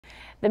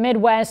The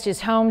Midwest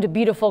is home to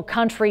beautiful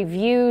country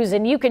views,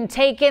 and you can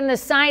take in the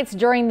sights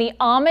during the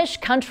Amish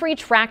Country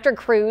Tractor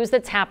Cruise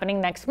that's happening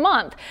next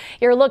month.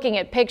 You're looking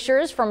at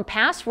pictures from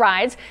past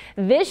rides.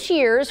 This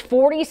year's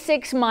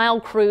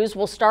 46-mile cruise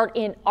will start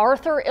in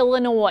Arthur,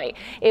 Illinois.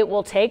 It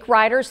will take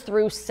riders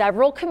through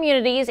several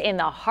communities in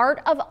the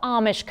heart of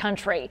Amish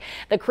country.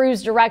 The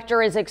cruise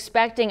director is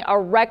expecting a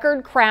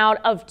record crowd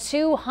of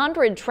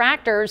 200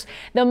 tractors.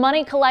 The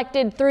money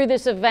collected through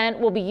this event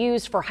will be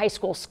used for high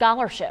school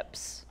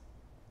scholarships.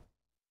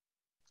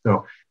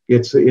 So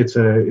it's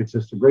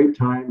just a great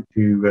time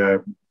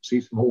to see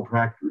some old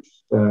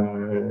tractors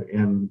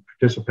and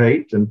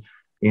participate, and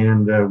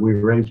we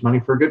raise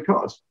money for a good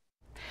cause.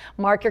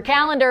 Mark your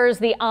calendars.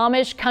 The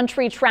Amish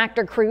Country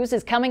Tractor Cruise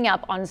is coming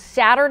up on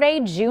Saturday,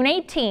 June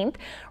 18th.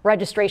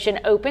 Registration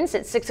opens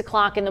at 6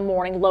 o'clock in the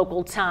morning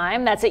local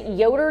time. That's at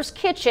Yoder's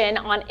Kitchen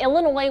on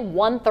Illinois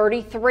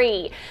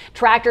 133.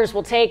 Tractors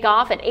will take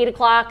off at 8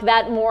 o'clock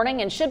that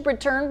morning and should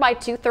return by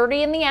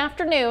 2:30 in the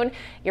afternoon.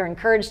 You're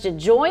encouraged to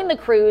join the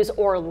cruise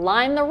or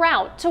line the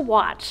route to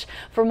watch.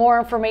 For more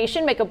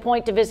information, make a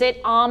point to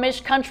visit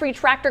Amish Country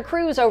Tractor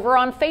Cruise over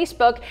on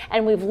Facebook,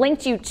 and we've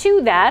linked you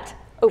to that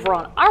over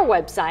on our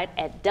website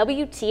at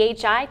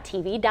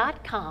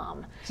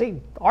WTHI-TV.com.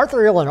 See,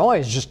 Arthur, Illinois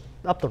is just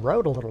up the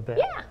road a little bit.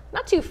 Yeah,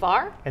 not too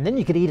far. And then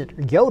you could eat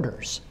at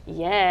Yoder's.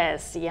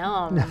 Yes,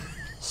 yum.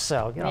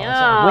 So, you know, yum.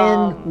 it's a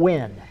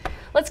win-win.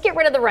 Let's get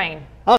rid of the rain.